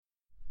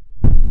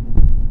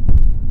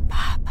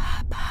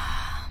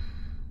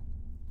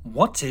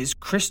What is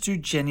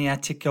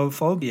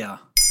Christogeniaticophobia?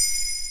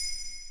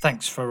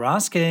 Thanks for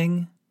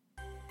asking.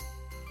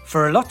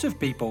 For a lot of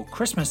people,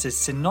 Christmas is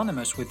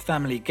synonymous with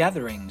family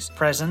gatherings,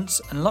 presents,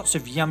 and lots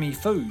of yummy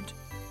food.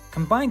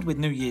 Combined with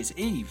New Year's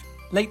Eve,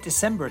 late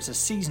December is a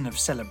season of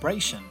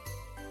celebration.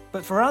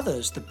 But for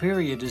others, the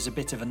period is a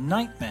bit of a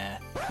nightmare.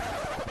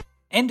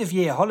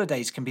 End-of-year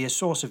holidays can be a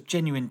source of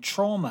genuine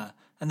trauma,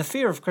 and the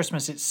fear of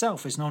Christmas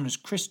itself is known as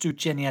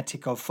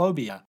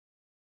Christogeniaticophobia.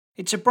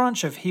 It's a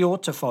branch of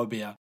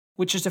hierotophobia,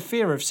 which is a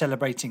fear of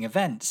celebrating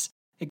events.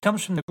 It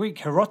comes from the Greek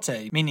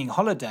hierote, meaning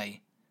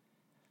holiday.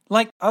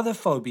 Like other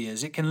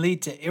phobias, it can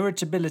lead to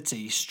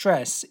irritability,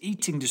 stress,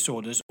 eating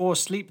disorders, or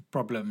sleep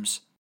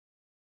problems.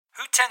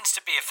 Who tends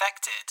to be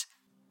affected?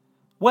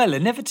 Well,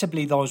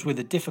 inevitably those with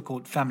a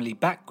difficult family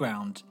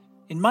background.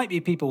 It might be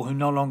people who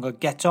no longer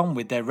get on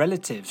with their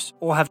relatives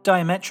or have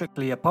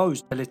diametrically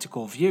opposed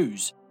political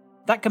views.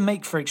 That can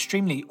make for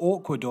extremely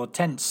awkward or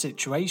tense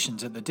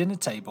situations at the dinner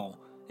table,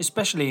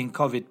 especially in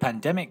COVID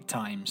pandemic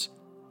times.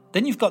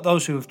 Then you've got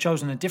those who have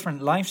chosen a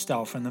different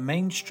lifestyle from the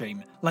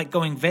mainstream, like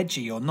going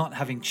veggie or not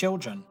having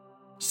children.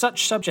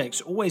 Such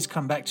subjects always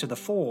come back to the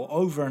fore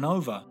over and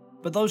over,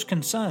 but those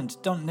concerned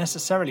don't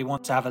necessarily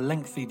want to have a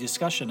lengthy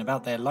discussion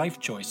about their life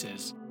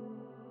choices.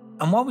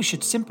 And while we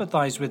should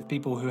sympathise with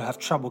people who have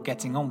trouble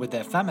getting on with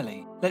their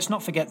family, let's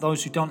not forget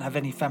those who don't have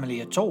any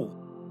family at all.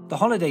 The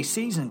holiday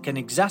season can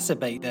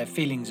exacerbate their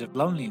feelings of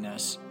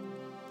loneliness.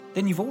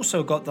 Then you've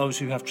also got those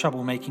who have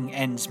trouble making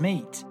ends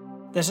meet.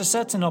 There's a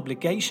certain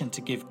obligation to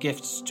give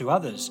gifts to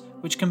others,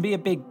 which can be a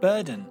big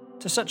burden,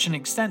 to such an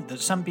extent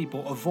that some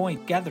people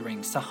avoid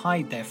gatherings to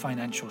hide their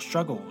financial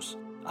struggles.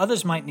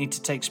 Others might need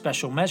to take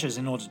special measures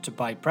in order to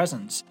buy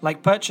presents,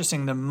 like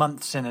purchasing them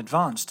months in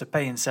advance to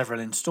pay in several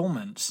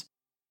installments.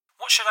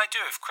 What should I do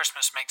if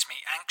Christmas makes me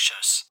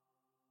anxious?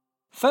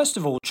 First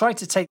of all, try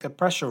to take the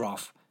pressure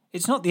off.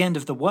 It's not the end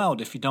of the world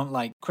if you don't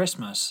like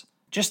Christmas,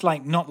 just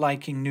like not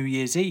liking New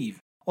Year's Eve,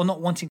 or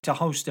not wanting to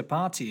host a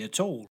party at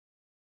all.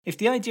 If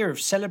the idea of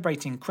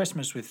celebrating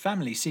Christmas with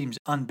family seems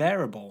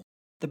unbearable,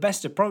 the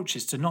best approach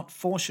is to not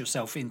force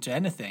yourself into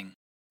anything.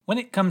 When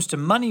it comes to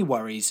money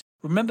worries,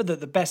 remember that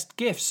the best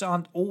gifts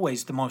aren't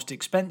always the most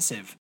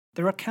expensive.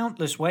 There are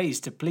countless ways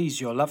to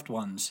please your loved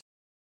ones.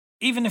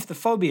 Even if the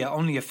phobia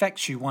only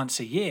affects you once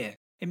a year,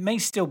 it may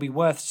still be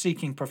worth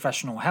seeking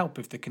professional help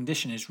if the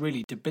condition is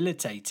really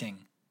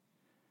debilitating.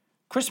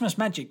 Christmas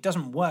magic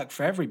doesn't work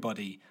for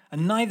everybody,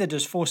 and neither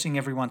does forcing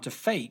everyone to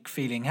fake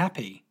feeling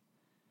happy.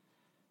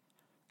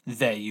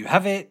 There you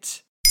have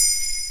it.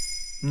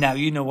 Now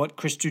you know what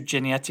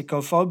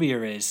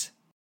Christogeniaticophobia is.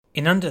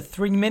 In under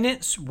 3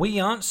 minutes,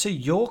 we answer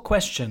your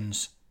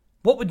questions.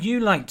 What would you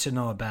like to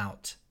know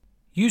about?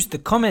 Use the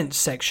comments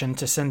section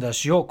to send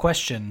us your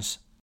questions.